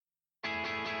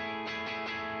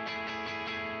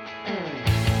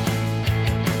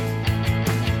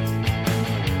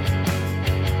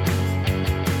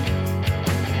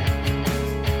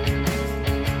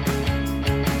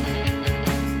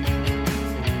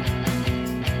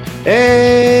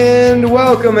And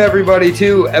welcome everybody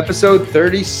to episode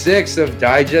 36 of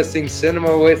Digesting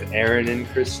Cinema with Aaron and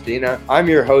Christina. I'm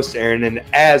your host, Aaron, and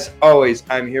as always,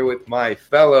 I'm here with my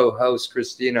fellow host,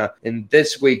 Christina. And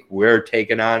this week, we're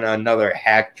taking on another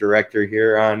hack director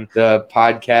here on the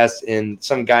podcast, and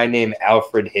some guy named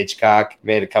Alfred Hitchcock.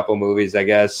 Made a couple movies, I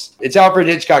guess. It's Alfred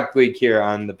Hitchcock week here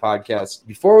on the podcast.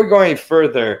 Before we go any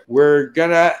further, we're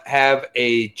gonna have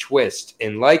a twist.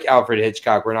 And like Alfred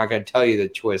Hitchcock, we're not gonna tell you the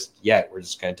twist yet. We're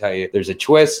just going to tell you there's a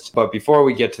twist. But before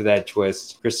we get to that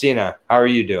twist, Christina, how are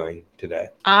you doing today?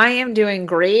 I am doing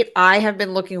great. I have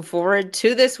been looking forward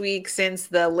to this week since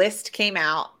the list came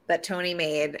out that Tony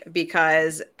made,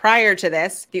 because prior to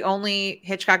this, the only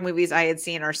Hitchcock movies I had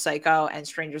seen are Psycho and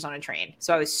Strangers on a Train.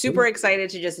 So I was super excited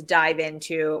to just dive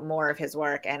into more of his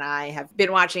work, and I have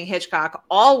been watching Hitchcock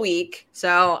all week.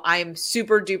 So I'm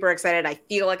super duper excited. I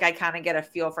feel like I kind of get a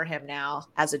feel for him now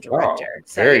as a director. Wow.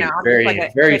 So,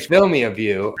 very filmy of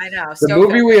you. I know. The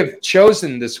movie we have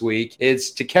chosen this week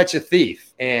is To Catch a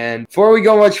Thief. And before we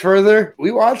go much further,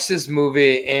 we watched this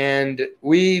movie and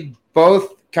we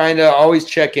both kind of always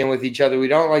check in with each other. We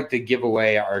don't like to give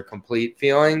away our complete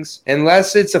feelings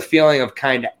unless it's a feeling of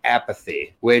kind of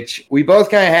apathy, which we both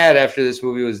kind of had after this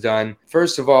movie was done.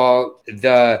 First of all,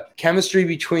 the chemistry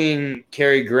between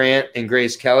Cary Grant and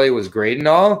Grace Kelly was great and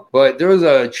all, but there was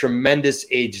a tremendous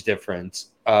age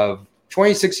difference of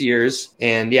 26 years.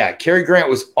 And yeah, Cary Grant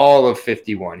was all of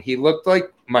 51. He looked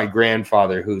like my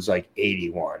grandfather, who's like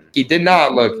 81. He did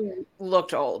not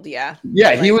looked old. Yeah.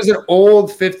 Yeah. He was an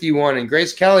old 51, and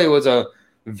Grace Kelly was a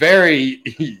very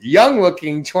young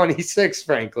looking 26,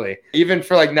 frankly, even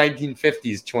for like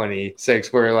 1950s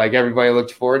 26, where like everybody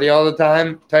looked 40 all the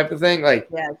time type of thing. Like,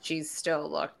 yeah, she still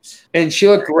looked, and she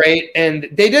looked great, and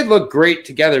they did look great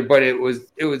together, but it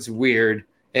was weird.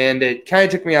 And it kind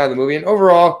of took me out of the movie. And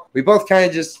overall, we both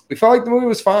kind of we felt like the movie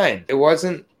was fine. It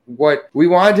wasn't what we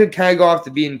wanted to kind of go off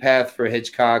the beaten path for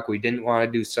Hitchcock. We didn't want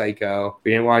to do Psycho.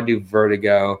 We didn't want to do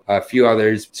Vertigo, a few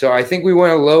others. So I think we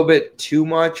went a little bit too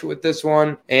much with this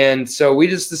one. And so we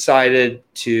just decided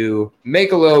to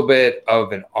make a little bit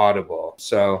of an audible.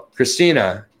 So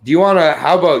Christina, do you want to,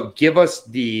 how about give us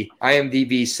the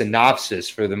IMDb synopsis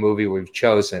for the movie we've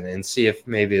chosen and see if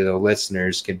maybe the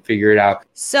listeners can figure it out?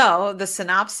 So the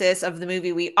synopsis of the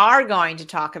movie we are going to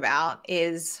talk about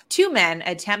is two men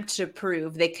attempt to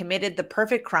prove they committed the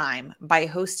perfect crime by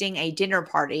hosting a dinner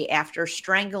party after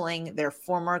strangling their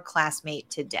former classmate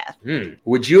to death.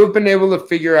 Would you have been able to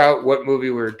figure out what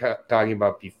movie we were talking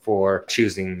about before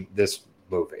choosing this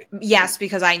movie? Yes,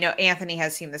 because I know Anthony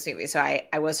has seen this movie, so I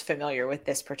was familiar with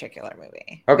this particular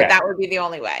movie. Okay. But that would be the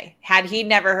only way. Had he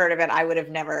never heard of it, I would have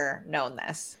never known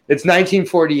this. It's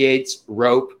 1948's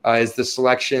Rope is the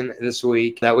selection this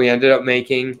week that we ended up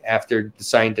making after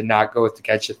deciding to not go with To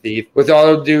Catch a Thief. With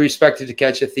all due respect to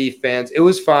Catch a Thief fans, it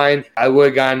was fine. I would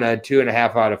have gotten a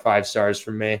 2.5 out of 5 stars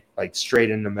from me, like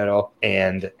straight in the middle.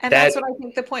 And that's what I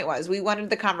think the point was. We wanted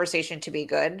the conversation to be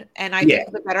good, and I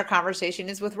think the better conversation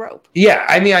is with Rope. Yeah,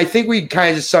 I mean, I think we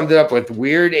kind of just summed it up with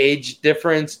weird age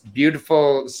difference,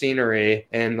 beautiful scenery,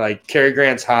 and like Cary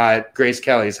Grant's hot, Grace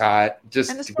Kelly's hot,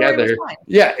 just together.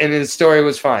 Yeah, and his story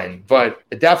was fine. But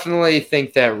I definitely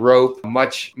think that Rope,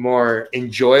 much more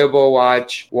enjoyable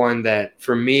watch, one that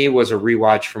for me was a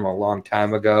rewatch from a long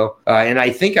time ago. And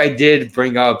I think I did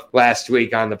bring up last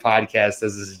week on the podcast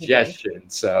as a suggestion.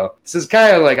 So this is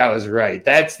kind of like I was right.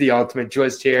 That's the ultimate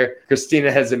twist here.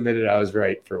 Christina has admitted I was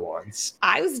right for once.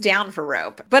 I was down for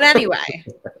Rope. But anyway,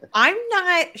 I'm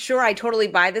not sure I totally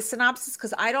buy the synopsis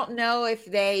because I don't know if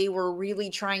they were really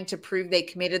trying to prove they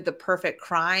committed the perfect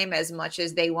crime as much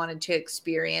as they wanted to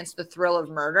experience the thrill of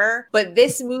murder. But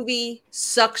this movie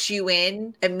sucks you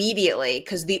in immediately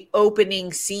because the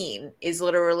opening scene is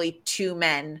literally two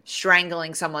men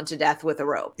strangling someone to death with a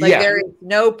rope. Like there is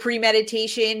no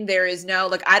premeditation. There is no,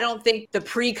 like, I don't think the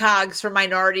precogs from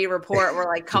Minority Report were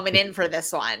like coming in for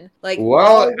this one. Like,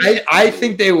 well, I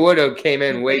think they would have came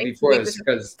in way before this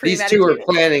because these two were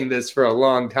planning this for a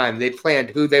long time. They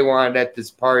planned who they wanted at this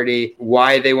party,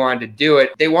 why they wanted to do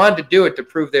it. They wanted to do it to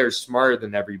prove they were smarter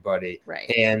than everybody.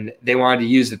 Right. And they wanted to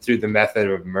use it through the method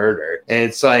of murder. And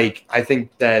it's like, I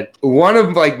think that one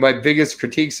of like my biggest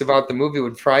critiques about the movie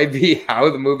would probably be how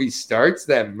the movie starts.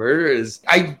 That murder is,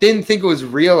 I didn't think it was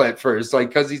real at first, like,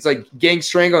 because he's like getting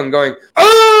strangled and going,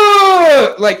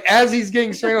 oh, like as he's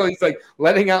getting strangled, he's like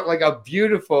letting out like a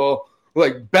beautiful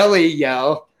like belly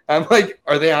yell I'm like,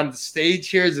 are they on the stage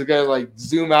here? Is it gonna like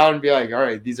zoom out and be like, all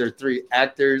right, these are 3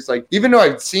 actors? Like, even though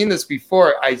I've seen this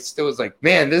before, I still was like,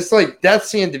 man, this like death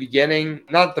scene at the beginning,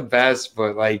 not the best,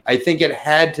 but like I think it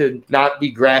had to not be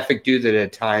graphic due to the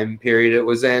time period it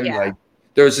was in. Like,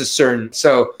 there was a certain,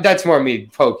 so that's more me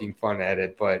poking fun at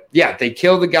it. But yeah, they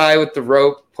kill the guy with the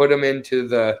rope, put him into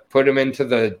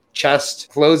the chest,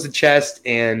 close the chest,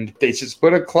 and they just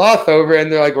put a cloth over it, and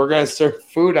they're like, we're gonna serve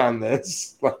food on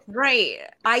this. Right.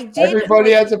 I did.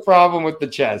 Everybody has a problem with the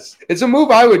chest. It's a move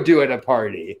I would do at a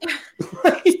party.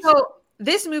 So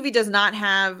this movie does not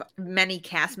have many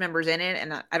cast members in it,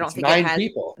 and I don't think 9 it has.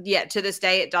 people. Yeah, to this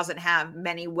day, it doesn't have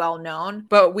many well-known.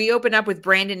 But we open up with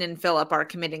Brandon and Philip are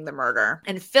committing the murder,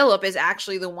 and Philip is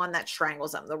actually the one that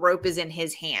strangles them. The rope is in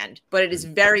his hand, but it is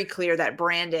very clear that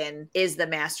Brandon is the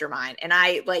mastermind. And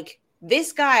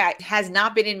this guy has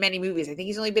not been in many movies. I think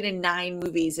he's only been in 9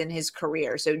 movies in his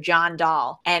career. So John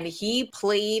Dahl. And he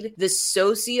played the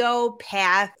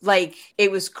sociopath. Like, it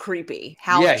was creepy.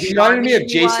 He reminded me of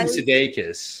Jason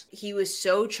Sudeikis. He was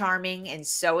so charming and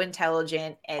so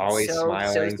intelligent and always so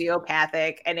smiling.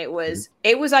 sociopathic. And it was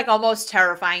like almost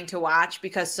terrifying to watch,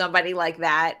 because somebody like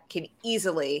that can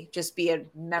easily just be a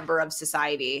member of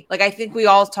society. Like, I think we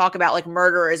all talk about like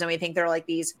murderers, and we think they're like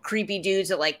these creepy dudes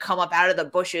that like come up out of the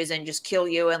bushes and just kill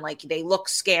you, and like they look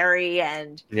scary,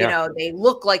 and you know, they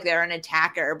look like they're an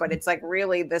attacker, but it's like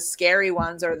really the scary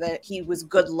ones are that he was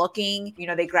good looking, you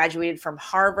know, they graduated from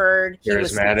Harvard, he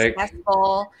was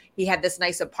successful, he had this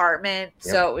nice apartment.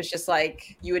 So it was just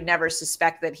like, you would never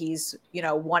suspect that he's, you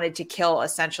know, wanted to kill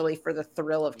essentially for the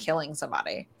thrill of killing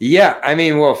somebody. Yeah, I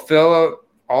mean, well, Philip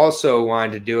also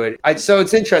wanted to do it. So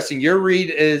it's interesting. Your read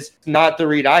is not the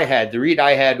read I had. The read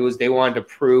I had was they wanted to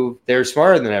prove they're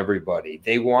smarter than everybody.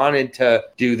 They wanted to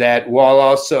do that while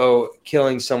also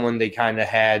killing someone they kind of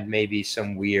had maybe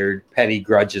some weird petty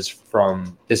grudges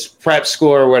from this prep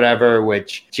school or whatever,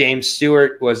 which James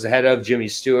Stewart was the head of, Jimmy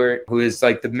Stewart, who is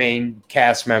like the main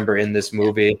cast member in this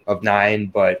movie of 9.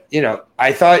 But, you know,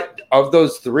 I thought of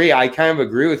those 3, I kind of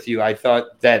agree with you. I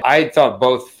thought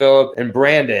both Philip and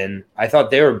Brandon, I thought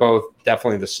they were both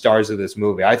definitely the stars of this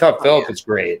movie. I thought Philip was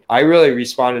great. I really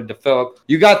responded to Philip.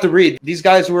 You got the read. These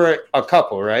guys were a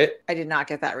couple, right? I did not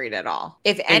get that read at all.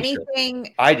 If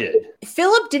anything, I did.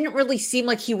 Philip didn't really seem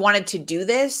like he wanted to do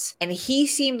this, and he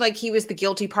seemed like he was the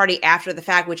guilty party after the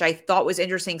fact, which I thought was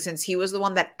interesting since he was the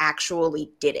one that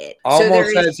actually did it.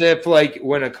 Almost as if like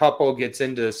when a couple gets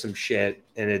into some shit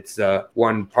and it's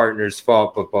one partner's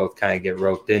fault, but both kind of get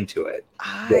roped into it.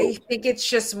 I think it's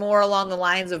just more along the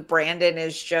lines of Brandon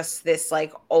is just this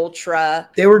like ultra.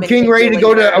 They were getting ready to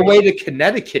go away to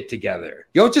Connecticut together.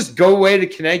 You don't just go away to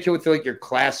Connecticut with like your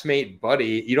classmate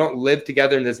buddy. You don't live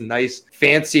together in this nice,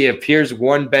 fancy, appears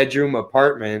 1-bedroom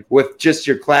apartment with just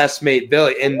your classmate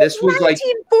Billy. And this was like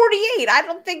 1948. I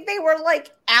don't think they were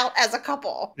like out as a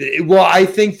couple. Well, I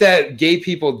think that gay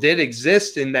people did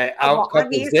exist, and that out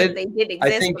couples did. They did exist,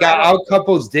 I think out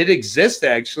couples did exist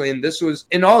actually, and this was,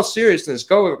 in all seriousness,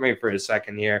 go with me for a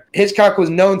second here. Hitchcock was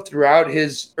known throughout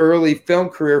his early film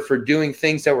career for doing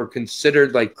things that were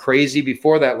considered like crazy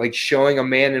before that, like showing a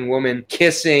man and woman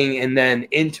kissing and then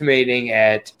intimating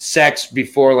at sex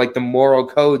before like the moral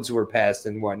codes were passed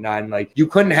and whatnot. And like you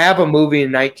couldn't have a movie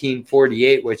in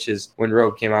 1948, which is when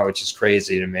Rope came out, which is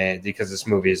crazy to me because this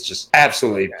movie is just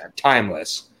absolutely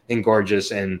timeless and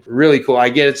gorgeous and really cool. I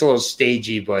get it's a little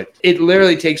stagey, but it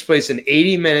literally takes place in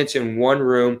 80 minutes in one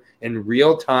room in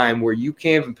real time where you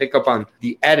can't even pick up on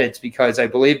the edits, because I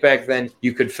believe back then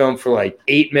you could film for like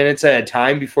 8 minutes at a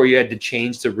time before you had to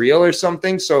change the reel or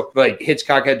something. So like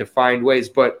Hitchcock had to find ways,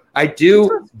 but I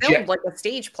do filmed like a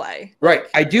stage play. Right.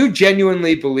 I do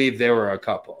genuinely believe they were a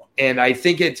couple. And I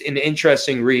think it's an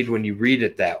interesting read when you read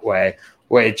it that way,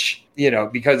 which, you know,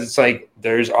 because it's like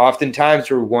there's often times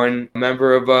where one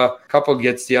member of a couple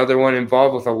gets the other one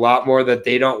involved with a lot more that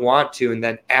they don't want to. And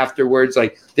then afterwards,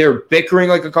 like they're bickering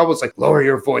like a couple. It's like, lower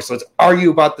your voice. Let's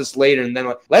argue about this later. And then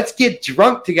like, let's get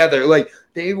drunk together. Like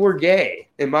they were gay,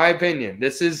 in my opinion.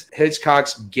 This is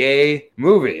Hitchcock's gay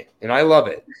movie, and I love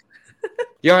it.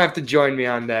 You don't have to join me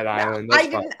on that island.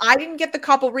 I didn't get the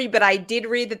couple read, but I did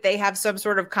read that they have some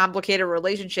sort of complicated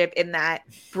relationship in that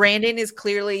Brandon is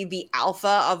clearly the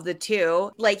alpha of the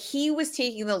two. Like he was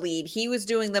taking the lead. He was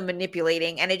doing the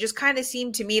manipulating. And it just kind of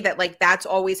seemed to me that like that's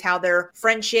always how their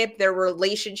friendship, their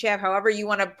relationship, however you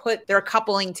want to put their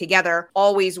coupling together,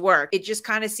 always work. It just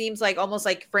kind of seems like almost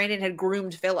like Brandon had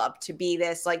groomed Philip to be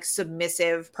this like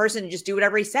submissive person and just do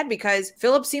whatever he said, because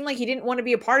Philip seemed like he didn't want to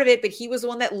be a part of it, but he was the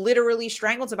one that literally strangled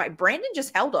strangled somebody. Brandon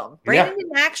just held him. Brandon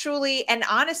didn't actually, and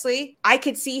honestly, I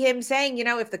could see him saying,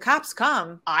 if the cops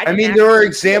come, I mean, there are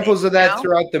examples of that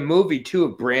throughout the movie too.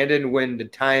 Of Brandon, when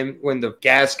the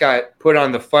gas got put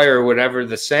on the fire, whatever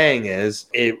the saying is,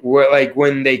 like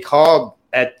when they called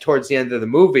towards the end of the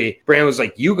movie, Brandon was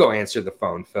like, "You go answer the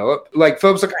phone, Philip." Like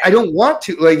Philip's like, "I don't want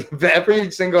to." Like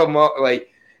every single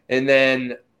and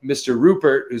then Mr.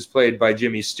 Rupert, who's played by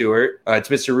Jimmy Stewart. It's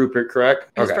Mr. Rupert,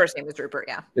 correct? His first name is Rupert,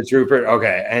 yeah. It's Rupert,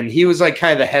 okay. And he was like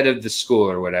kind of the head of the school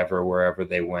or whatever, wherever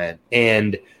they went.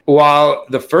 And while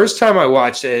the first time I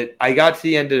watched it, I got to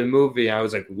the end of the movie, and I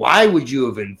was like, why would you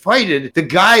have invited the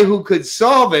guy who could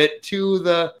solve it to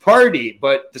the party?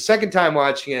 But the second time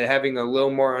watching it, having a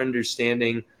little more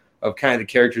understanding of kind of the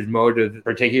character's motive,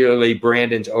 particularly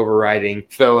Brandon's overriding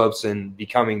Philip's and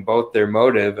becoming both their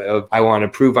motive of, I want to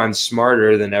prove I'm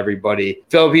smarter than everybody.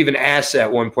 Philip even asked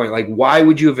at one point, like, why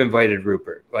would you have invited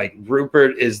Rupert? Like,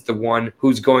 Rupert is the one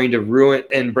who's going to ruin,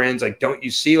 and Brandon's like, don't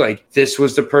you see, like, this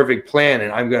was the perfect plan,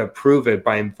 and I'm going to prove it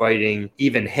by inviting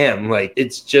even him. Like,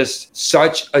 it's just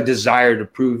such a desire to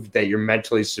prove that you're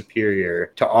mentally superior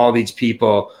to all these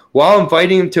people while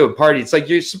inviting them to a party. It's like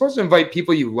you're supposed to invite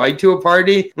people you like to a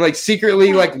party, like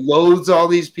secretly like loathes all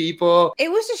these people. It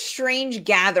was a strange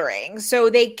gathering. So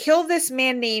they killed this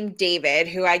man named David,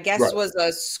 who I guess was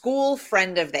a school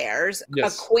friend of theirs,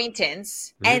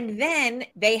 acquaintance. Mm-hmm. And then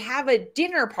they have a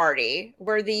dinner party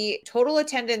where the total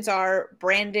attendants are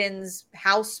Brandon's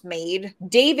housemaid,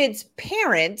 David's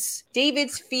parents,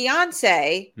 David's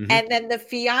fiance, and then the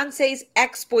fiance's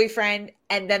ex-boyfriend,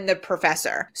 and then the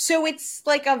professor. So it's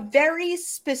like a very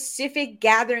specific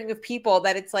gathering of people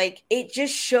that it's like, it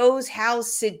just shows how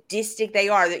sadistic they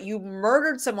are, that you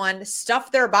murdered someone,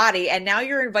 stuffed their body, and now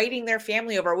you're inviting their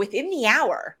family over within the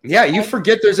hour. Yeah, you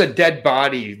forget there's a dead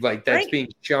body like that's being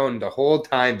shown the whole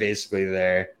time basically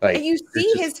there. Like, and you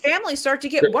see his family start to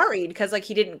get worried because like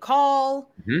he didn't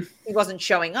call, he wasn't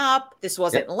showing up, this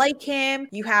wasn't like him.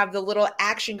 You have the little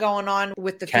action going on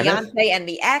with the fiance and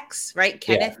the ex, right?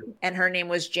 Kenneth and her name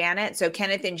was Janet. So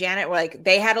Kenneth and Janet were like,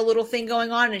 they had a little thing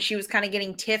going on, and she was kind of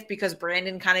getting tiffed because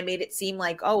Brandon kind of made it seem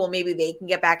like, oh, well, maybe they can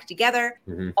get back together.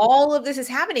 All of this is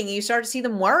happening, and you start to see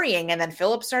them worrying, and then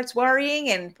Philip starts worrying,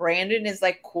 and Brandon is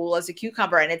like cool as a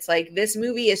cucumber. And it's like, this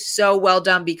movie is so well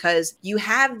done because you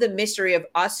have the mystery of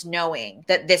us knowing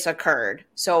that this occurred.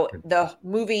 So the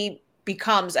movie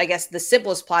becomes, I guess, the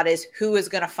simplest plot is who is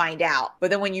going to find out. But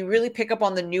then when you really pick up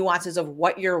on the nuances of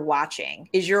what you're watching,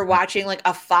 is you're watching like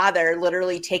a father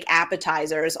literally take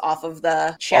appetizers off of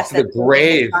the chest, off the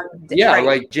grave. Yeah,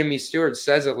 like Jimmy Stewart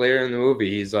says it later in the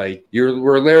movie. He's like, we're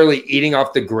literally eating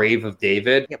off the grave of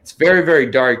David. It's very, very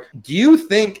dark. Do you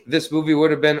think this movie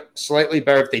would have been slightly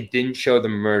better if they didn't show the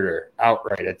murder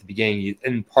outright at the beginning?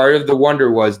 And part of the wonder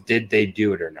was, did they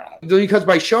do it or not? Because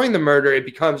by showing the murder, it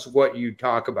becomes what you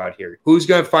talk about here. Who's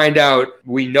going to find out?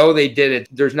 We know they did it.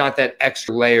 There's not that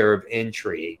extra layer of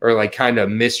intrigue or like kind of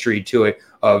mystery to it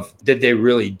of, did they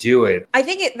really do it? I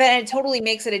think it totally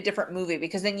makes it a different movie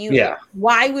because then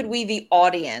why would we, the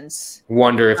audience,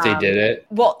 wonder if they did it?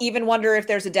 Well, even wonder if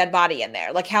there's a dead body in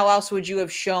there. Like, how else would you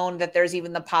have shown that there's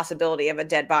even the possibility of a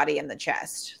dead body in the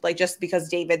chest? Like, just because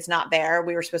David's not there,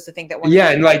 we were supposed to think that one. Yeah,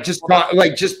 and like just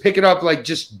pick it up. Like,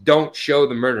 just don't show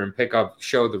the murder and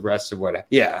show the rest of what.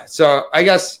 Yeah, so I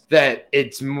guess that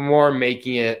it's more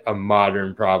making it a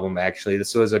modern problem. Actually,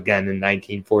 this was again in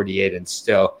 1948 and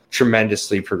still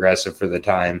tremendously progressive for the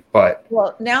time. But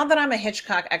well, now that I'm a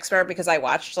Hitchcock expert because I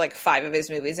watched like 5 of his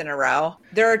movies in a row,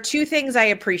 there are 2 things I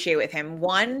appreciate with him.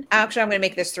 One, actually, I'm going to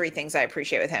make this 3 things I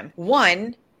appreciate with him.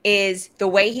 One is the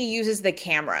way he uses the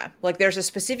camera. Like, there's a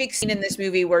specific scene in this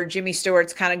movie where Jimmy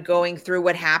Stewart's kind of going through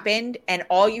what happened, and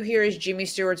all you hear is Jimmy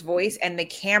Stewart's voice, and the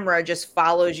camera just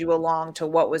follows you along to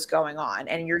what was going on,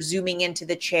 and you're zooming into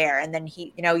the chair, and then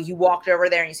you walked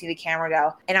over there and you see the camera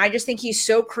go. And I just think he's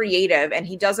so creative, and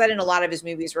he does that in a lot of his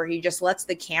movies where he just lets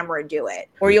the camera do it.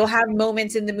 Or you'll have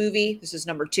moments in the movie, this is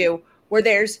number 2, where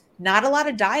there's not a lot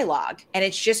of dialogue and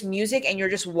it's just music and you're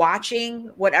just watching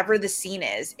whatever the scene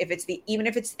is. Even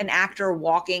if it's an actor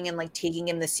walking and like taking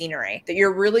in the scenery, that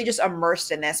you're really just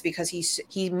immersed in this because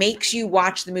he makes you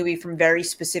watch the movie from very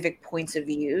specific points of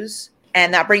views.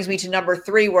 And that brings me to number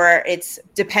 3, where it's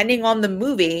depending on the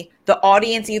movie, the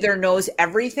audience either knows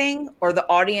everything or the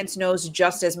audience knows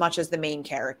just as much as the main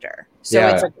character. So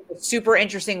it's like a super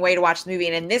interesting way to watch the movie.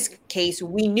 And in this case,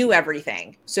 we knew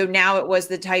everything. So now it was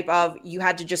the type of, you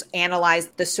had to just analyze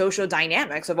the social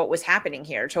dynamics of what was happening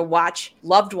here, to watch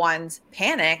loved ones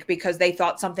panic because they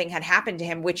thought something had happened to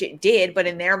him, which it did. But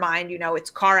in their mind, you know, it's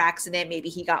car accident. Maybe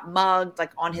he got mugged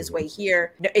like on his way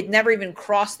here. It never even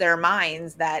crossed their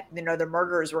minds that, you know, the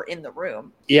murderers were in the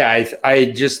room. Yeah, I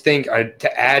just think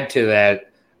to add to that,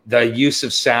 the use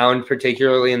of sound,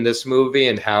 particularly in this movie,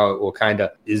 and how it will kind of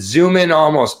zoom in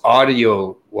almost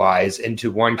audio wise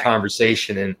into one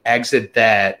conversation and exit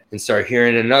that and start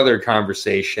hearing another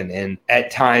conversation. And at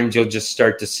times you'll just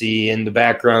start to see in the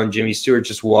background Jimmy Stewart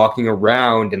just walking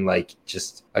around, and like,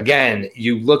 just again,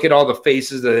 you look at all the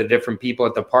faces of the different people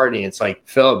at the party, and it's like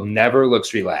Philip never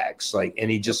looks relaxed, like,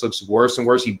 and he just looks worse and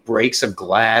worse. He breaks a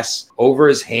glass over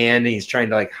his hand and he's trying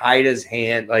to like hide his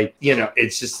hand, like, you know,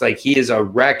 it's just like he is a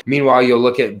wreck. Meanwhile, you'll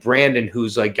look at Brandon,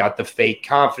 who's like got the fake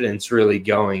confidence really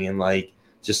going, and like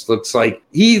just looks like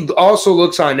he also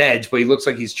looks on edge, but he looks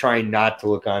like he's trying not to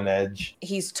look on edge.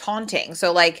 He's taunting.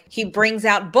 So like he brings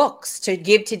out books to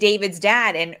give to David's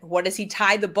dad. And what does he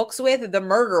tie the books with? The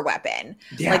murder weapon.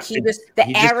 Yeah, like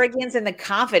the arrogance and the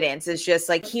confidence is just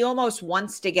like, he almost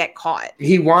wants to get caught.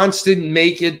 He wants to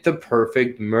make it the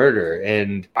perfect murder.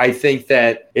 And I think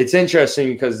that it's interesting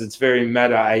because it's very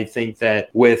meta. I think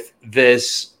that with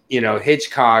this, you know,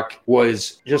 Hitchcock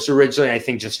was just originally, I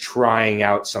think, just trying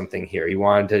out something here. He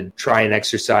wanted to try an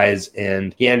exercise,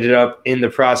 and he ended up in the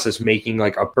process making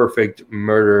like a perfect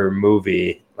murder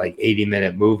movie, like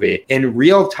 80-minute movie in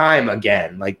real time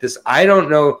again. Like this, I don't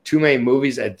know too many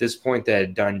movies at this point that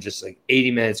had done just like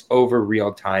 80 minutes over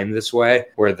real time this way,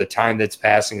 where the time that's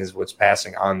passing is what's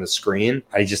passing on the screen.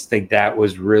 I just think that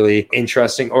was really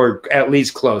interesting, or at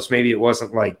least close. Maybe it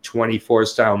wasn't like 24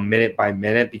 style minute by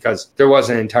minute, because there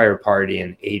was an entire party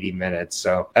in 80 minutes.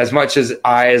 So as much as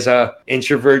I, as a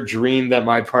introvert, dreamed that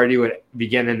my party would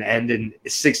begin and end in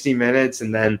 60 minutes,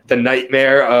 and then the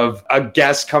nightmare of a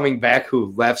guest coming back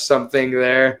who left something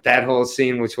there, that whole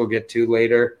scene, which we'll get to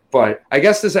later. But I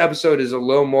guess this episode is a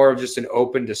little more of just an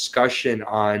open discussion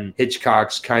on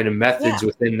Hitchcock's kind of methods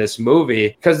within this movie,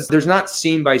 because there's not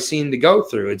scene by scene to go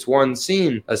through. It's one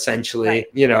scene, essentially. Right.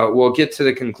 You know, we'll get to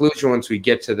the conclusion once we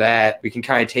get to that. We can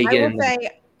kind of take it in.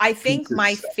 I think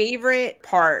my favorite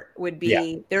part would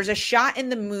be there's a shot in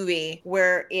the movie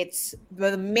where it's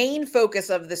the main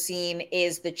focus of the scene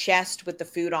is the chest with the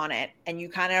food on it. And you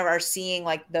kind of are seeing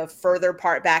like the further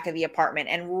part back of the apartment.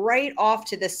 And right off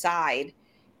to the side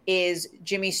is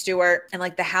Jimmy Stewart and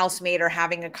like the housemaid are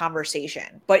having a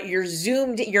conversation, but you're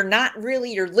zoomed.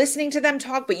 You're listening to them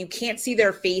talk, but you can't see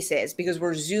their faces because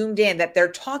we're zoomed in that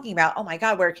they're talking about, oh my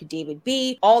God, where could David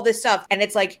be? All this stuff. And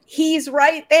it's like, he's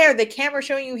right there. The camera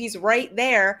showing you he's right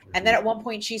there. And then at one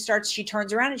point she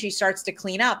turns around and she starts to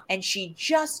clean up, and she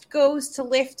just goes to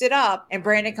lift it up. And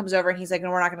Brandon comes over and he's like,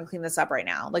 no, we're not going to clean this up right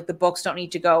now. Like the books don't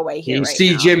need to go away here. You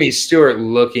see Jimmy Stewart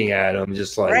looking at him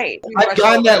just like, I've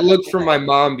gotten that look from my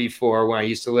mom before when I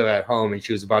used to live at home, and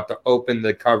she was about to open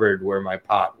the cupboard where my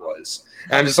pot was.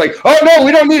 And I'm just like, oh no,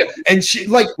 we don't need it. And she,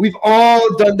 like, we've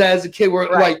all done that as a kid, where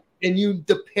like, and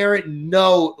the parent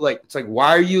know, like, it's like, why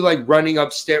are you like running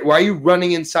upstairs? Why are you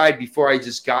running inside before I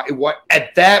just got it? What?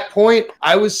 At that point,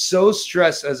 I was so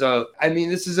stressed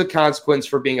this is a consequence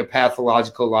for being a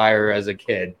pathological liar as a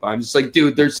kid. But I'm just like,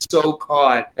 dude, they're so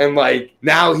caught. And like,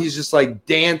 now he's just like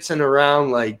dancing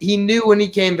around. Like he knew when he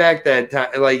came back that time,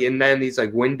 like, and then he's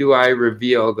like, when do I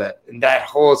reveal that? And that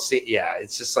whole scene. Yeah.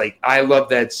 It's just like, I love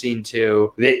that scene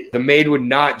too. The maid would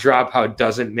not drop how it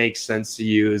doesn't make sense to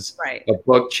use a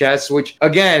book chest, which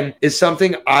again is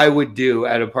something I would do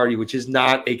at a party, which is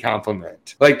not a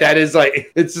compliment. Like that is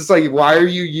like, it's just like, why are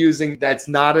you using, that's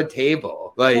not a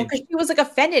table. Like, well, she was like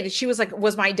offended. She was like,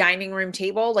 was my dining room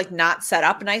table like not set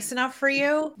up nice enough for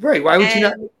you? Right. Why would you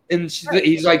not? And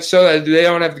he's like, so they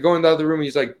don't have to go in the other room.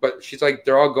 He's like, but she's like,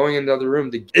 they're all going in the other room.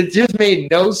 It just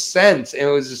made no sense. And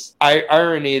it was just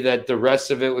irony that the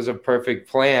rest of it was a perfect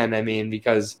plan. I mean,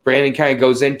 because Brandon kind of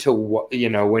goes into, you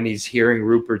know, when he's hearing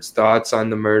Rupert's thoughts on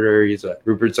the murder,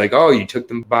 Rupert's like, oh, you took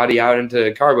the body out into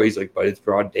the car. But he's like, but it's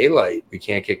broad daylight. We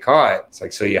can't get caught. It's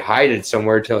like, so you hide it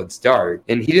somewhere till it's dark.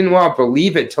 And he didn't want to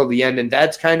believe it till the end. And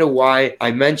that's kind of why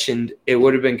I mentioned it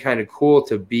would have been kind of cool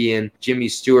to be in Jimmy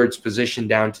Stewart's position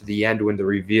down to to the end when the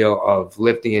reveal of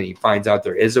lifting and he finds out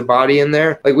there is a body in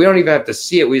there. Like, we don't even have to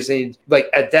see it. We just need, like,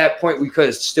 at that point, we could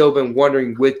have still been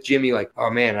wondering with Jimmy, like, oh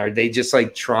man, are they just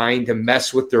like trying to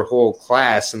mess with their whole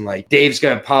class? And like Dave's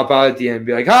gonna pop out at the end and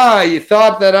be like, you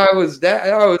thought that I was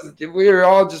we were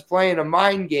all just playing a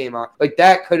mind game. Like,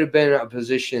 that could have been a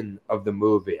position of the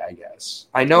movie, I guess.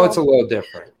 I know it's a little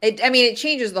different. It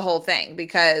changes the whole thing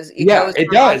because it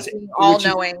does. All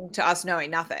knowing to us knowing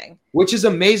nothing. Which is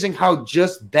amazing how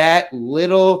just that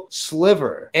little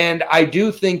sliver. And I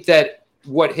do think that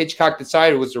what Hitchcock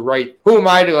decided was the right. Who am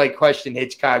I to like question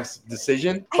Hitchcock's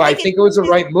decision? But I think it was the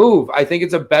right move. I think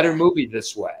it's a better movie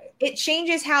this way. It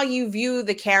changes how you view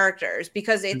the characters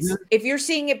because it's if you're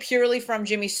seeing it purely from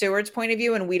Jimmy Stewart's point of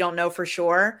view and we don't know for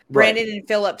sure, Brandon and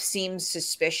Philip seem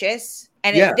suspicious.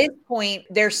 And at this point,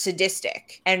 they're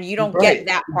sadistic, and you don't get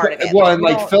that part of it. Well, and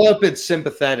like Philip, it's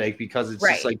sympathetic because it's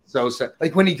just like so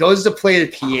like when he goes to play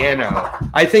the piano.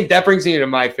 I think that brings me to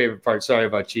my favorite part. Sorry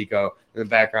about Chico in the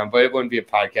background, but it wouldn't be a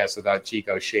podcast without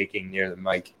Chico shaking near the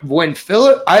mic. When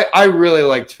Philip, I really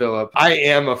liked Philip. I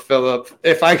am a Philip.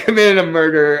 If I committed a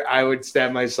murder, I would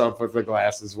stab myself with a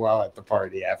glass as well at the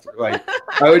party after. Like,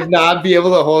 I would not be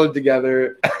able to hold it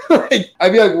together. Like,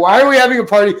 I'd be like, why are we having a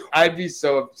party? I'd be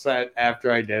so upset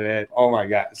after I did it. Oh my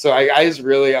God. So I just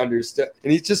really understood.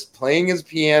 And he's just playing his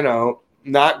piano.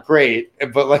 Not great,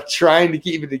 but like trying to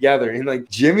keep it together. And like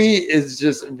Jimmy is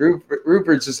just,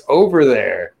 Rupert's just over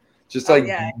there. Just like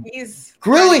he's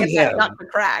grilling him. Not the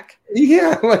crack.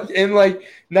 Yeah, like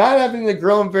not having to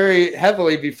grill him very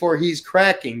heavily before he's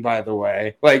cracking, by the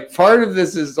way. Like, part of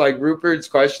this is like Rupert's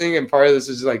questioning, and part of this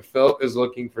is like Philip is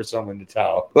looking for someone to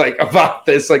tell like about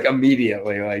this like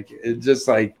immediately. Like, it's just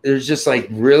like there's just like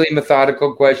really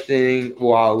methodical questioning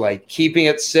while like keeping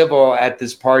it civil at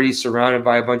this party surrounded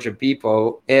by a bunch of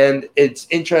people. And it's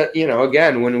interesting,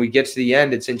 again, when we get to the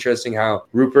end, it's interesting how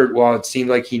Rupert, while it seemed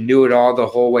like he knew it all the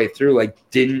whole way through, like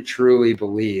didn't truly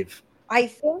believe. I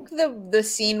think the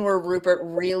scene where Rupert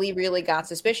really, really got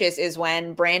suspicious is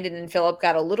when Brandon and Philip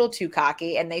got a little too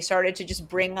cocky and they started to just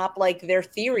bring up like their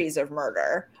theories of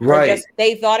murder. Right.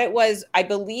 They thought it was, I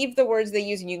believe the words they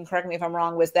used, and you can correct me if I'm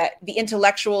wrong, was that the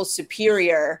intellectual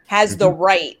superior has the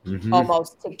right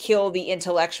almost to kill the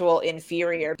intellectual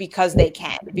inferior because they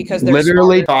can, because they're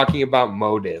literally smarter. Talking about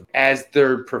motive as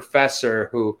their professor,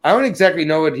 who I don't exactly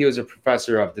know what he was a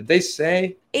professor of. Did they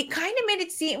say? It kind of made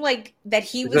it seem like that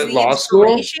he was the law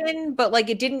inspiration, school? But like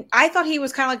it didn't. I thought he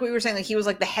was kind of like what we were saying, like he was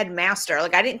like the headmaster.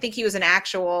 Like I didn't think he was an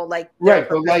actual like right.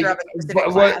 But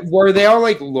like, were they all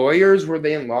like lawyers? Were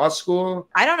they in law school?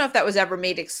 I don't know if that was ever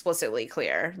made explicitly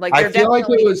clear. Like I feel like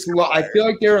it was. I feel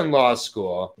like they're in law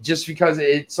school just because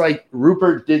it's like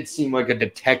Rupert did seem like a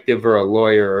detective or a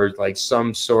lawyer or like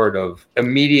some sort of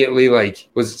immediately like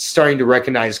was starting to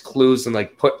recognize clues and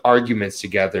like put arguments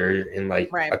together in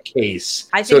like a case.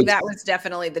 I think that was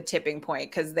definitely the tipping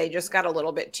point because they just got a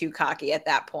little bit too cocky at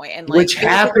that point, and like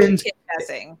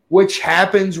which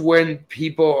happens when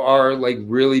people are like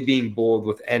really being bold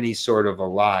with any sort of a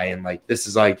lie, and like this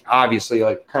is like obviously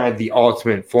like kind of the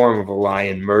ultimate form of a lie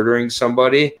in murdering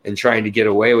somebody and trying to get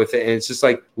away with it. And it's just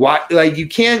like, why? Like, you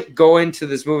can't go into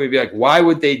this movie and be like, why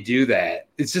would they do that?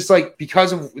 It's just like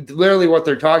because of literally what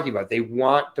they're talking about. They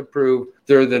want to prove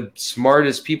they're the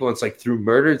smartest people. It's like through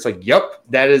murder. It's like, yep,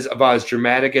 that is about as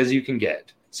dramatic as you can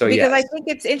get. So because I think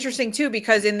it's interesting too,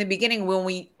 because in the beginning, when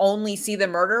we only see the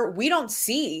murder, we don't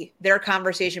see their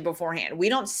conversation beforehand. We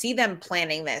don't see them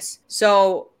planning this.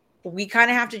 So we kind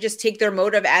of have to just take their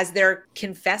motive as they're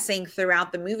confessing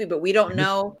throughout the movie, but we don't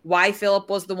know why Philip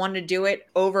was the one to do it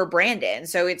over Brandon.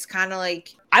 So it's kind of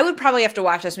like, I would probably have to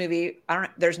watch this movie. I don't know.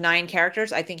 There's 9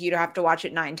 characters. I think you'd have to watch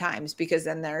it 9 times because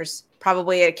then there's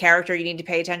probably a character you need to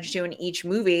pay attention to in each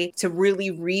movie to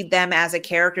really read them as a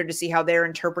character to see how they're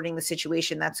interpreting the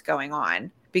situation that's going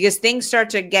on. Because things start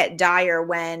to get dire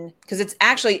because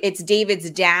it's David's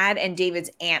dad and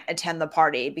David's aunt attend the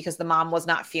party because the mom was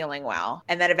not feeling well.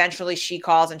 And then eventually she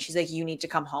calls and she's like, you need to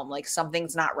come home. Like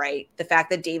something's not right. The fact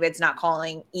that David's not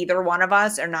calling either one of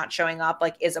us or not showing up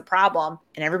like is a problem.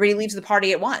 And everybody leaves the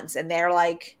party at once. And they're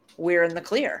like, we're in the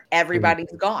clear.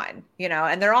 Everybody's gone,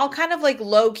 and they're all kind of like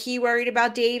low key worried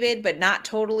about David, but not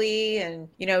totally. And,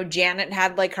 Janet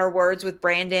had like her words with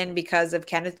Brandon because of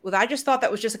Kenneth. Well, I just thought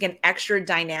that was just like an extra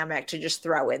dynamic to just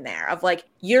throw in there of like,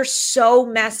 you're so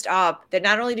messed up that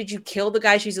not only did you kill the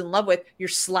guy she's in love with, you're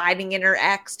sliding in her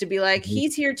ex to be like,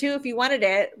 he's here too if you wanted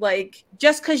it. Like,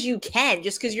 just because you can,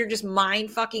 just because you're just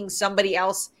mind fucking somebody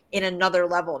else in another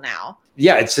level now.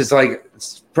 Yeah, it's just like,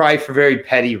 it's probably for very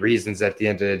petty reasons at the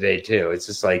end of the day, too. It's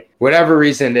just like, whatever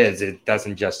reason it is, it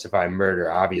doesn't justify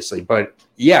murder, obviously. But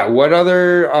yeah, what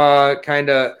other kind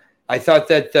of, I thought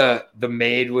that the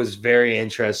maid was very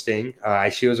interesting.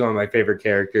 She was one of my favorite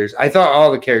characters. I thought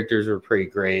all the characters were pretty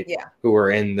great. Yeah. Who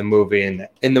were in the movie, and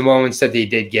in the moments that they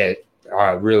did get,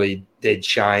 really did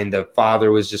shine. The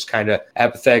father was just kind of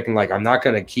apathetic and like, I'm not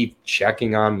going to keep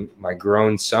checking on my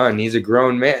grown son. He's a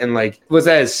grown man. And like, was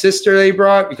that his sister they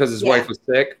brought because his wife was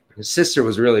sick? His sister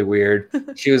was really weird.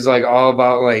 She was like all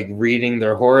about like reading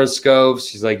their horoscopes.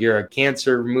 She's like, you're a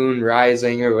Cancer moon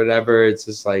rising or whatever. It's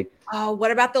just like, oh,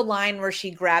 what about the line where she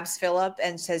grabs Philip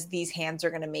and says, these hands are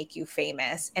going to make you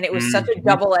famous? And it was such a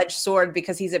double-edged sword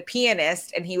because he's a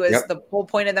pianist and he was the whole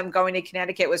point of them going to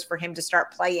Connecticut was for him to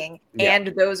start playing.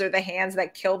 And those are the hands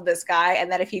that killed this guy. And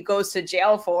that if he goes to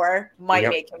jail for, might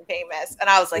make him famous. And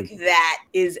I was like, that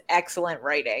is excellent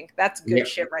writing. That's good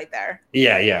shit right there.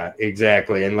 Yeah,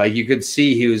 exactly. And like you could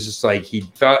see he was just like, he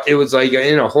thought it was like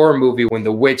in a horror movie when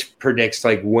the witch predicts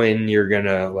like when you're going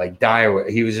to like die.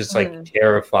 He was just like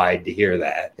terrified to hear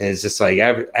that. And it's just like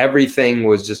everything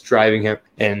was just driving him.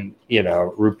 And you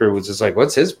know, Rupert was just like,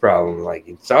 what's his problem? Like,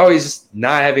 it's always just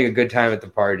not having a good time at the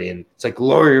party. And it's like,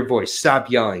 lower your voice, stop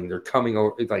yelling, they're coming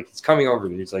over. Like, it's coming over.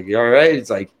 He's like, you all right?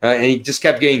 It's like, and he just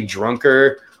kept getting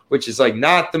drunker, which is like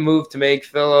not the move to make,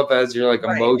 Philip, as you're like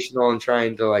emotional and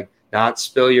trying to like not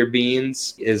spill your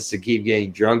beans, is to keep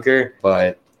getting drunker.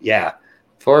 But yeah,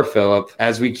 for Philip,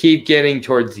 as we keep getting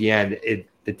towards the end,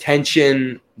 the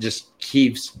tension just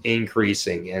keeps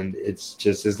increasing, and it's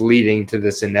just is leading to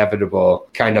this inevitable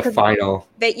kind of final.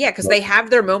 Because they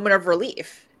have their moment of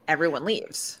relief. Everyone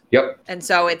leaves. Yep. And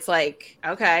so it's like,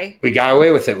 okay, we got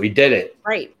away with it. We did it.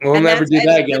 Right. We'll never do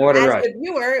that again. What a rush. As the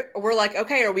viewer, we're like,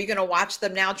 okay, are we going to watch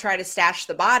them now try to stash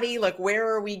the body? Like, where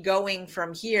are we going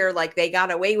from here? Like, they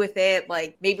got away with it.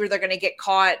 Like, maybe they're going to get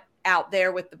caught out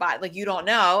there with the body. Like, you don't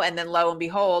know. And then lo and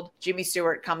behold, Jimmy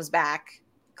Stewart comes back,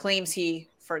 claims he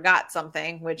forgot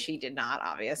something, which he did not,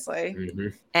 obviously.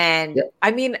 And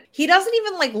I mean, he doesn't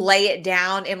even like lay it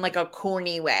down in like a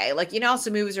corny way. Like, you know,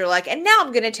 some movies are like, and now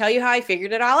I'm going to tell you how I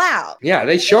figured it all out. Yeah,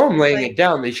 they show him laying it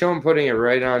down. They show him putting it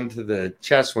right onto the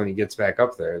chest when he gets back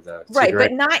up there. Right,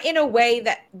 but not in a way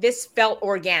that this felt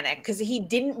organic, because he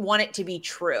didn't want it to be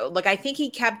true. Like, I think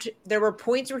there were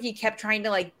points where he kept trying to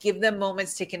like give them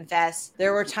moments to confess.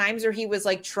 There were times where he was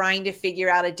like trying to figure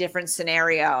out a different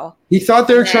scenario. He thought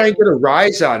they were trying to get a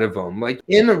rise out of him. Like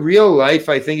in a real life,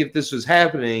 I think if this was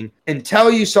happening, until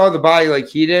you saw the body like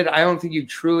he did, I don't think you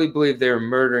truly believe they were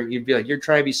murdering. You'd be like, you're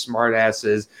trying to be smart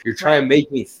asses. You're trying to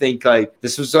make me think like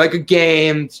this was like a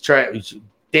game to try.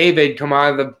 David, come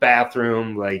out of the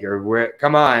bathroom, like, or where,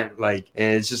 come on, like,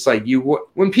 and it's just like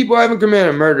when people haven't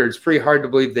committed a murder, it's pretty hard to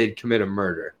believe they'd commit a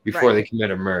murder before they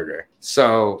commit a murder.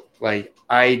 So, like,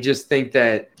 I just think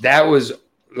that was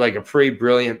like a pretty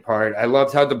brilliant part. I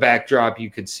loved how the backdrop, you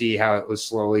could see how it was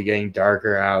slowly getting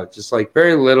darker out, just like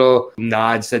very little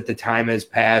nods that the time has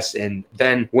passed. And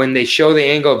then when they show the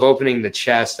angle of opening the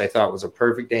chest, I thought was a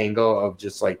perfect angle of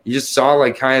just like, you just saw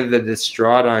like kind of the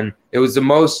distraught on, it was the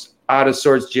most out of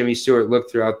sorts Jimmy Stewart looked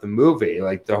throughout the movie.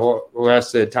 Like the whole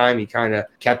rest of the time he kind of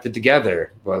kept it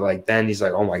together, but like then he's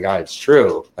like, oh my God, it's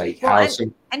true. Like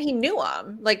and he knew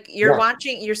him. Like you're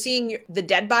seeing the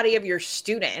dead body of your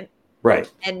student. Right.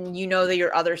 And you know that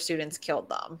your other students killed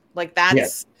them. Like that's...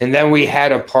 Yes. And then we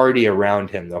had a party around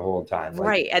him the whole time. Like,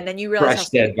 right. And then you realize how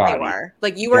sick they were.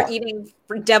 Like you were eating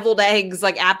deviled eggs,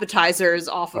 like appetizers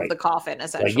off of the coffin,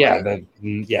 essentially. Like,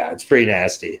 it's pretty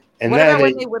nasty. And what then about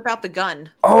when they whip out the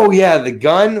gun? Oh, yeah. The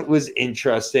gun was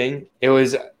interesting. It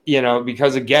was...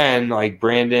 because again, like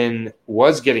Brandon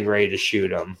was getting ready to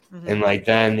shoot him. And like,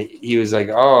 then he was like,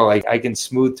 oh, like I can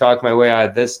smooth talk my way out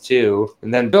of this too.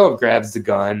 And then Philip grabs the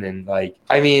gun and like,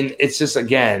 I mean, it's just,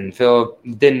 again, Philip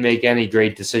didn't make any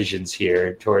great decisions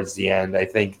here towards the end. I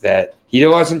think that he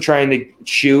wasn't trying to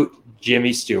shoot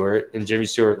Jimmy Stewart, and Jimmy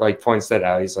Stewart like points that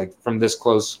out. He's like, from this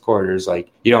close quarters,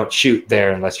 like you don't shoot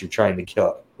there unless you're trying to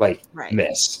kill, like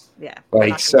miss. Yeah.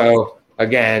 Like, so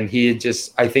again,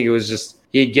 I think it was just,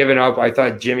 he had given up. I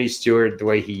thought Jimmy Stewart, the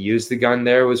way he used the gun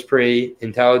there was pretty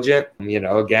intelligent.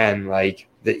 Again, like,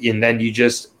 and then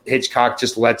Hitchcock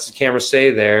just lets the camera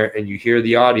stay there and you hear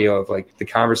the audio of like the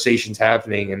conversations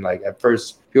happening. And like, at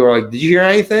first people are like, did you hear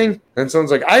anything? And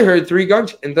someone's like, I heard 3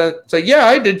 guns. And then it's like, yeah,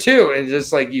 I did too. And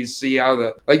just like, you see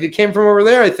how it came from over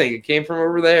there. I think it came from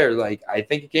over there. Like, I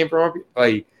think it came from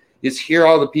like, you just hear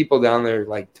all the people down there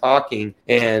like talking.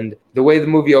 And the way the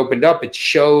movie opened up, it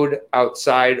showed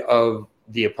outside of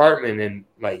the apartment and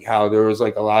like how there was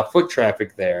like a lot of foot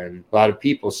traffic there and a lot of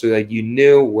people. So like you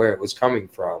knew where it was coming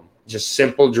from. Just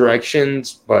simple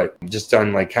directions, but just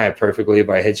done like kind of perfectly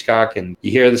by Hitchcock. And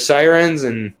you hear the sirens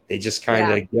and they just kind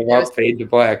of give up, fade to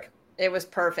black. It was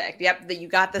perfect. Yep. You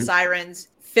got the sirens.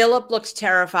 Philip looks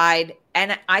terrified.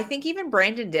 And I think even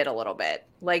Brandon did a little bit.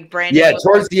 Like Brandon. Yeah,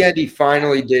 towards the end, he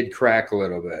finally did crack a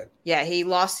little bit. Yeah, he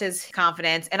lost his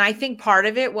confidence. And I think part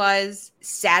of it was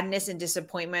sadness and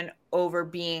disappointment over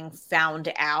being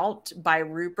found out by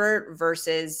Rupert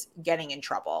versus getting in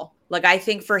trouble. Like, I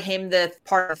think for him, the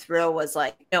part of the thrill was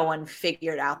like, no one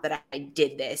figured out that I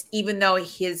did this. Even though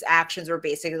his actions were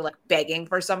basically like begging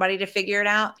for somebody to figure it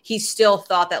out, he still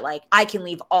thought that like, I can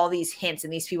leave all these hints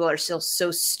and these people are still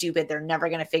so stupid. They're never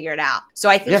going to figure it out. So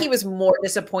I think he was more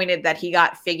disappointed that he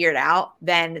got figured out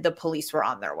than the police were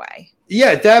on their way. Yeah,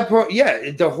 at that point,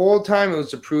 the whole time it was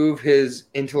to prove his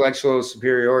intellectual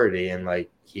superiority, and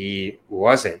like he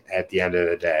wasn't at the end of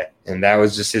the day. And that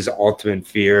was just his ultimate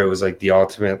fear. It was like the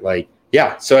ultimate, like,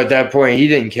 yeah. So at that point, he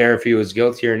didn't care if he was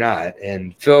guilty or not.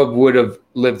 And Philip would have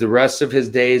lived the rest of his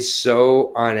days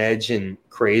so on edge and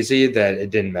crazy that it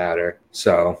didn't matter.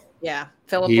 So yeah.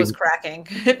 Philip was cracking.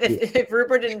 If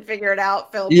Rupert didn't figure it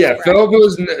out, Philip Philip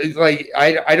was like,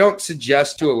 I don't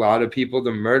suggest to a lot of people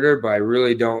to murder, but I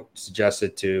really don't suggest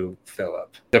it to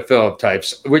Philip. The Philip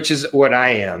types, which is what I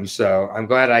am. So I'm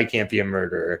glad I can't be a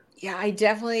murderer. Yeah, I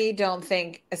definitely don't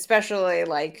think, especially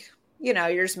like, you know,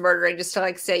 you're just murdering just to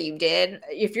like say you did.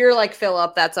 If you're like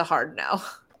Philip, that's a hard no.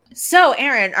 So,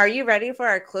 Aaron, are you ready for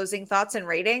our closing thoughts and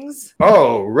ratings?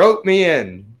 Oh, rope me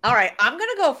in. All right, I'm going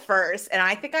to go first, and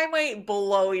I think I might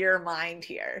blow your mind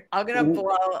here. I'm going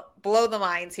to blow the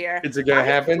minds here. Is it going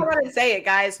to happen? I'm going to say it,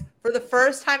 guys. For the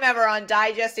first time ever on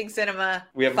Digesting Cinema,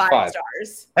 we have 5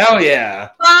 stars. Hell yeah.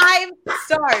 5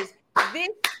 stars. This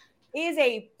is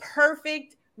a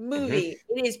perfect movie.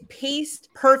 It is paced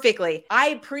perfectly. I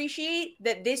appreciate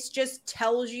that this just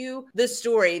tells you the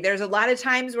story. There's a lot of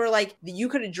times where like you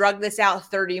could have drugged this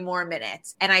out 30 more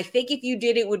minutes. And I think if you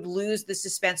did, it would lose the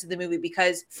suspense of the movie,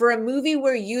 because for a movie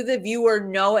where you, the viewer,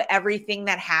 know everything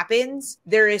that happens,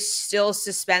 there is still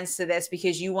suspense to this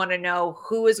because you want to know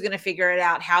who is going to figure it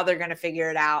out, how they're going to figure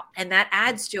it out. And that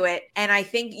adds to it. And I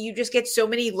think you just get so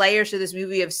many layers to this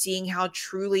movie of seeing how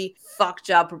truly fucked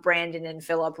up Brandon and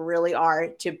Philip really are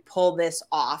to pull this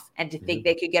off and to think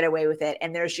they could get away with it.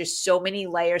 And there's just so many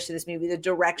layers to this movie. The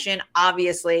direction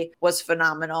obviously was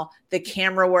phenomenal. The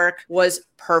camera work was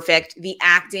perfect. The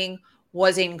acting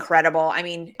was incredible. I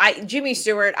mean, Jimmy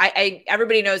Stewart,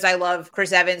 everybody knows I love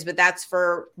Chris Evans, but that's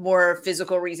for more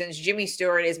physical reasons. Jimmy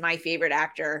Stewart is my favorite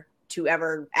actor to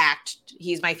ever act.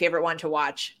 He's my favorite one to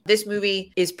watch. This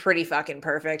movie is pretty fucking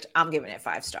perfect. I'm giving it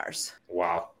 5 stars.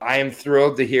 Wow. I am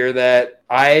thrilled to hear that.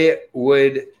 I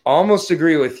would almost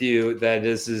agree with you that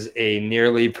this is a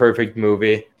nearly perfect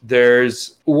movie.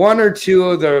 There's one or two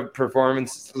of the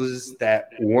performances that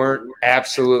weren't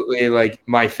absolutely like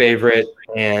my favorite.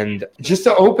 And just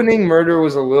the opening murder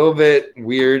was a little bit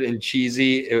weird and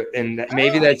cheesy. And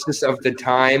maybe that's just of the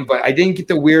time, but I didn't get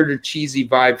the weird or cheesy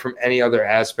vibe from any other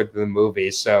aspect of the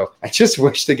movie. So I just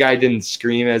wish the guy didn't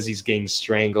scream as he's getting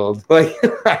strangled. Like,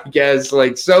 I guess,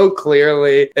 like so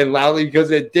clearly and loudly, because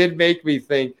it did make me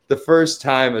think the first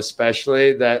time,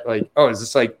 especially, that like, oh, is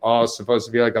this like all supposed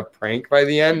to be like a prank by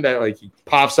the end, that like he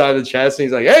pops out of the chest and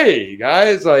he's like, hey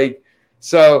guys, like,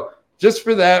 so just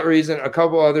for that reason, a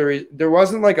couple other there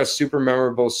wasn't like a super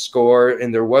memorable score,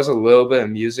 and there was a little bit of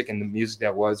music, and the music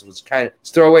that was kind of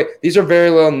throwaway. These are very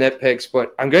little nitpicks,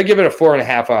 but I'm gonna give it a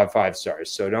 4.5 out of 5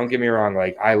 stars. So don't get me wrong,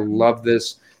 like I love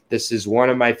this. This is one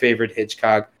of my favorite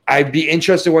Hitchcock. I'd be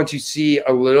interested once you see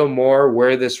a little more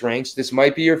where this ranks. This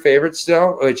might be your favorite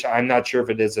still, which I'm not sure if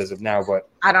it is as of now, but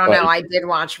I don't know. I did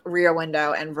watch Rear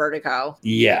Window and Vertigo.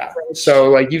 Yeah. So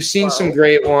like you've seen some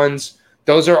great ones.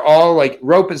 Those are all like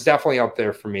Rope is definitely up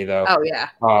there for me though. Oh yeah.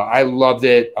 I loved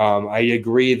it. I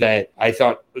agree that I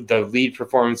thought the lead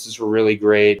performances were really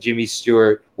great. Jimmy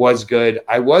Stewart was good.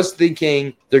 I was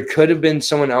thinking there could have been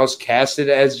someone else casted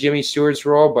as Jimmy Stewart's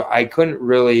role, but I couldn't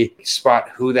really spot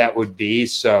who that would be.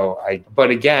 But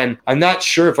again, I'm not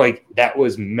sure if like that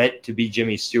was meant to be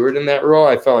Jimmy Stewart in that role.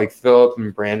 I felt like Philip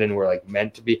and Brandon were like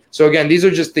meant to be. So again, these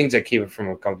are just things that keep it from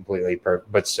a completely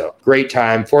perfect, but still great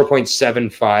time.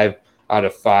 4.75 out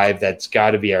of 5. That's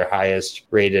got to be our highest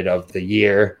rated of the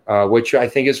year, which I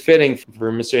think is fitting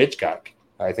for Mr. Hitchcock.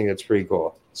 I think that's pretty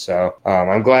cool. So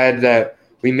I'm glad that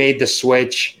we made the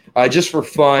switch. Just for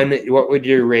fun, what would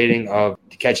your rating of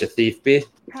To Catch a Thief be?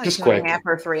 Probably just quick. 2.5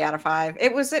 or 3 out of 5.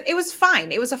 It was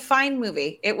fine. It was a fine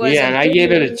movie. It was. Yeah, and I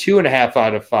gave it a 2.5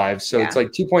 out of 5. So it's like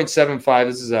 2.75.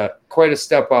 This is quite a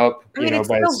step up. I mean, it's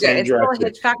still good. It's still a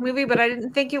Hitchcock movie, but I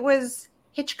didn't think it was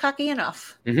Hitchcocky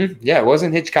enough. Yeah, it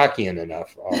wasn't Hitchcockian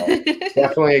enough.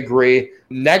 Definitely agree.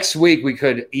 Next week we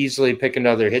could easily pick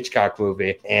another Hitchcock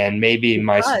movie, and maybe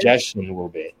my suggestion will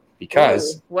be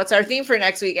because what's our theme for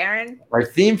next week, Aaron? Our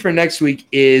theme for next week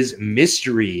is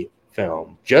mystery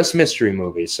film, just mystery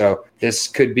movies. So this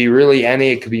could be really any.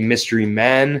 It could be Mystery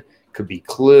Men, could be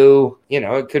Clue.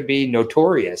 It could be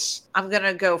Notorious. I'm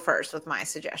gonna go first with my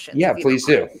suggestions. Yeah, please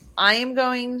do. I am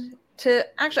going to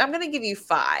I'm going to give you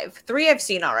 5. 3 I've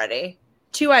seen already.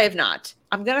 2 I have not.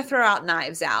 I'm going to throw out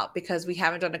Knives Out because we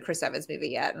haven't done a Chris Evans movie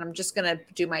yet. And I'm just going to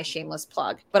do my shameless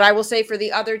plug. But I will say for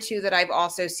the other 2 that I've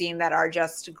also seen that are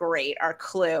just great are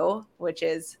Clue, which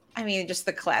is, just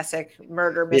the classic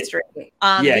murder mystery.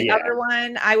 The other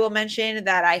one I will mention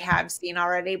that I have seen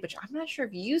already, which I'm not sure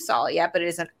if you saw it yet, but it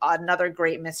is another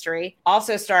great mystery.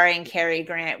 Also starring Cary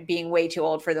Grant being way too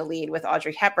old for the lead with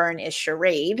Audrey Hepburn is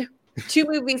Charade. 2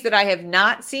 movies that I have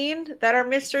not seen that are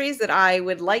mysteries that I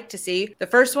would like to see. The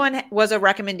first one was a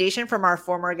recommendation from our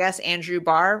former guest, Andrew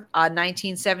Barr,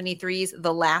 1973's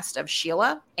The Last of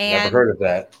Sheila. And never heard of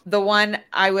that. The one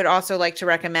I would also like to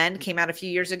recommend came out a few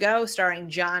years ago, starring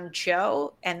John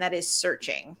Cho, and that is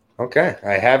Searching. Okay.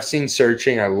 I have seen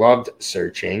Searching. I loved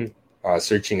Searching.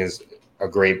 Searching is a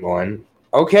great one.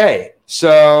 Okay.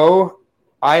 So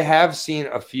I have seen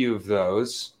a few of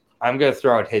those. I'm going to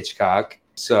throw out Hitchcock.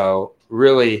 So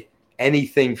really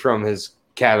anything from his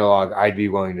catalog I'd be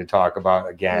willing to talk about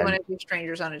again. You want to do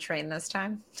Strangers on a Train this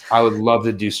time? I would love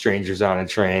to do Strangers on a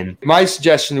Train. My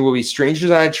suggestion will be Strangers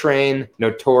on a Train,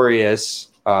 Notorious,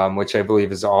 which I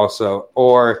believe is also,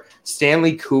 or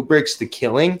Stanley Kubrick's The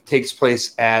Killing. Takes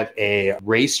place at a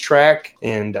racetrack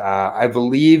and I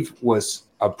believe was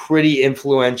a pretty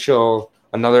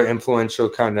another influential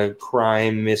kind of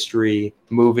crime mystery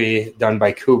movie done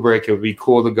by Kubrick. It would be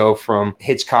cool to go from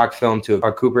Hitchcock film to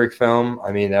a Kubrick film.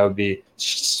 That would be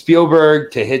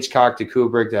Spielberg to Hitchcock to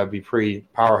Kubrick. That would be pretty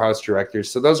powerhouse directors.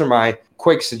 So those are my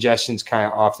quick suggestions kind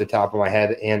of off the top of my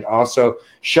head. And also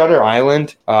Shutter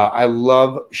Island. I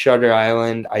love Shutter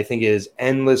Island. I think it is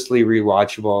endlessly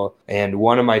rewatchable and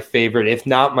one of my favorite, if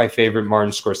not my favorite,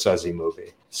 Martin Scorsese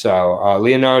movie. So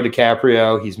Leonardo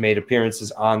DiCaprio, he's made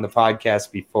appearances on the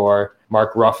podcast before.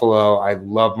 Mark Ruffalo, I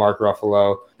love Mark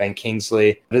Ruffalo. Ben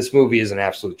Kingsley. This movie is an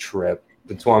absolute trip.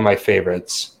 It's one of my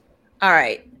favorites. All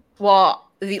right. Well,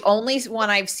 the only one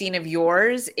I've seen of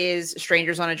yours is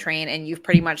Strangers on a Train, and you've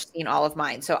pretty much seen all of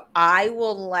mine. So I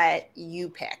will let you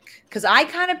pick because I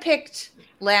kind of picked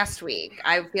last week.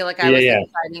 I feel like I was the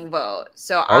deciding vote.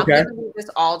 So I'm going to leave this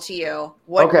all to you.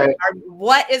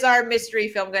 What is our mystery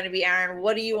film going to be, Aaron?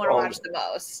 What do you want to watch the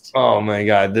most? Oh my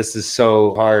God, this is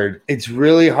so hard. It's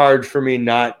really hard for me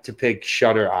not to pick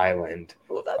Shutter Island.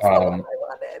 Well, that's the one I wanted.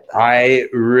 I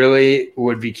really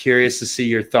would be curious to see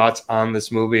your thoughts on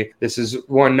this movie. This is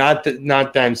one, not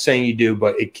that I'm saying you do,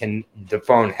 but the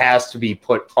phone has to be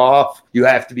put off. You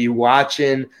have to be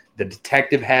watching. The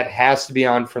detective hat has to be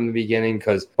on from the beginning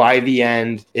because by the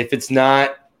end, if it's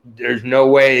not, there's no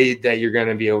way that you're going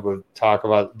to be able to talk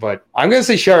about it. But I'm going to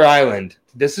say Shutter Island.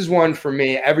 This is one for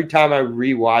me. Every time I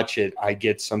rewatch it, I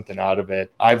get something out of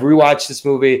it. I've rewatched this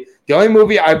movie. The only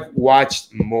movie I've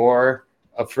watched more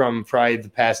from probably the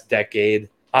past decade,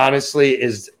 honestly,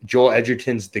 is Joel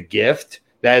Edgerton's The Gift.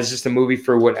 That is just a movie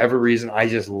for whatever reason. I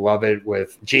just love it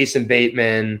with Jason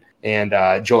Bateman and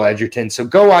Joel Edgerton. So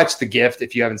go watch The Gift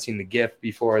if you haven't seen The Gift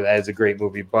before. That is a great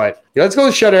movie. But let's go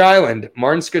with Shutter Island.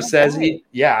 Martin Scorsese. Okay.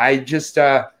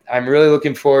 Yeah, I'm really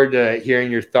looking forward to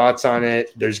hearing your thoughts on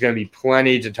it. There's going to be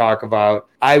plenty to talk about.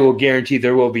 I will guarantee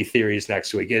there will be theories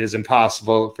next week. It is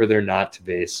impossible for there not to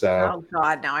be. So, oh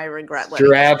God, now I regret.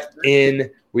 Strapped in.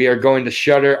 We are going to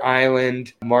Shutter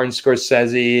Island. Martin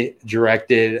Scorsese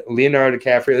directed. Leonardo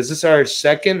DiCaprio. Is this our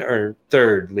second or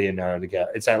third Leonardo DiCaprio?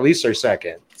 It's at least our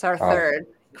second. It's our third.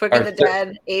 Quick and the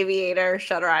Dead, Aviator,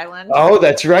 Shutter Island. Oh,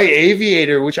 that's right.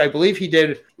 Aviator, which I believe he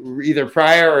did either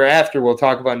prior or after. We'll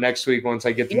talk about next week once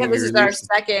I get the movie this is our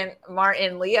second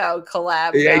Martin Leo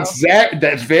collab. Yeah, exactly.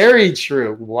 That's very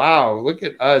true. Wow. Look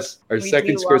at us. Our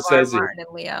second Scorsese. Martin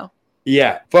and Leo.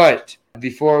 Yeah. But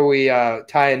before we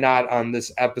tie a knot on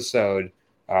this episode,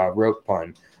 rope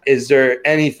pun, is there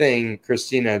anything,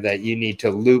 Christina, that you need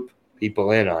to loop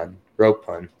people in on? Rope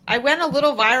pun. I went a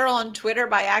little viral on Twitter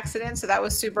by accident, so that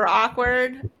was super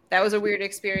awkward. That was a weird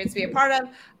experience to be a part of.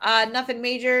 Nothing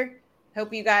major.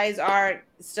 Hope you guys are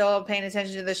still paying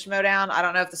attention to the Schmodown. I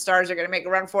don't know if the Stars are going to make a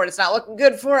run for it. It's not looking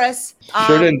good for us.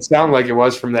 Sure didn't sound like it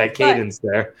was from that cadence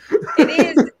there.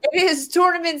 It is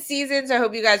tournament season, so I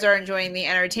hope you guys are enjoying the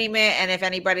entertainment. And if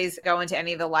anybody's going to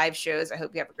any of the live shows, I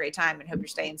hope you have a great time and hope you're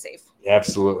staying safe.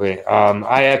 Absolutely.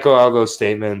 I echo all those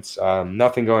statements.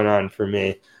 Nothing going on for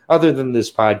me other than this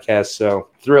podcast. So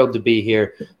thrilled to be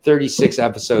here. 36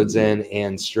 episodes in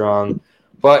and strong.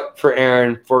 But for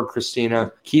Aaron, for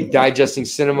Christina, keep digesting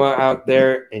cinema out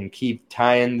there and keep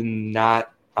tying the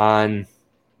knot on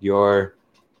your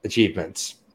achievements.